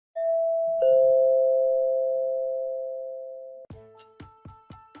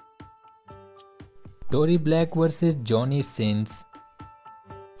Tori Black vs Johnny Sins.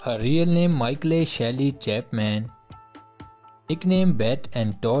 Her real name Michael Shellie Chapman. Nickname Beth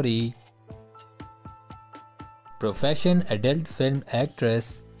and Tori. Profession adult film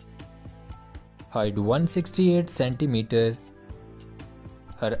actress. Height 168 cm.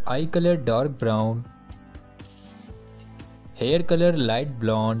 Her eye color dark brown. Hair color light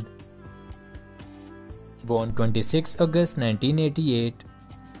blonde. Born 26 August 1988.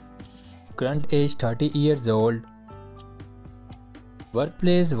 Current age 30 years old.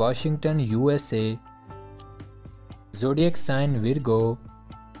 Birthplace Washington, USA. Zodiac sign Virgo.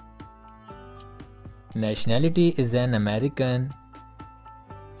 Nationality is an American.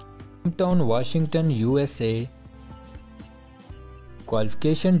 Hometown Washington, USA.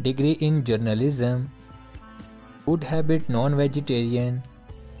 Qualification degree in journalism. Food habit non-vegetarian.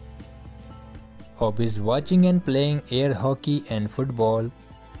 Hobbies watching and playing air hockey and football.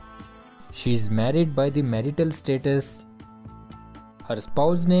 She is married by the marital status. Her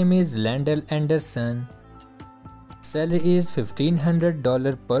spouse name is Lyndell Anderson. Salary is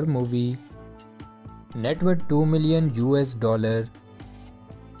 $1,500 per movie. Net worth $2 million US.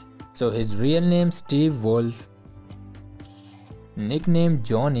 So his real name Steve Wolfe. Nickname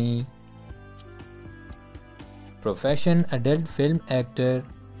Johnny. Profession adult film actor.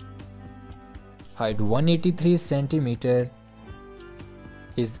 Height 183 cm.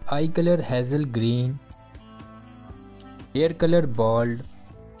 His eye color hazel green. Hair color bald.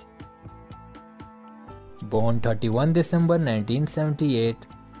 Born 31 December 1978.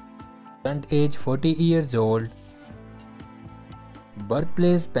 Current age 40 years old.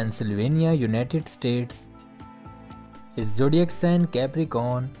 Birthplace Pennsylvania, United States. His zodiac sign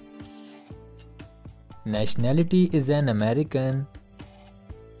Capricorn. Nationality is an American.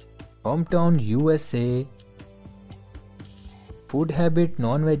 Hometown USA. Food habit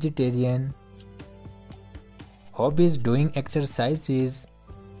non-vegetarian. Hobbies doing exercises.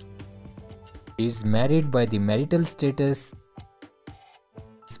 Is married by the marital status.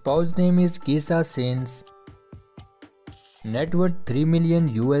 Spouse name is Kisa Sins. Net worth $3 million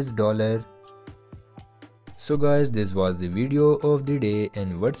US. So guys, this was the video of the day,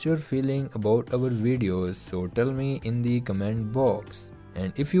 and what's your feeling about our videos? So tell me in the comment box.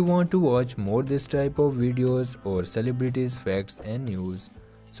 And if you want to watch more this type of videos or celebrities, facts and news,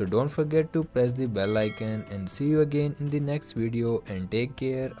 so don't forget to press the bell icon, and see you again in the next video, and take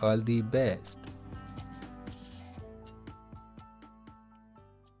care, all the best.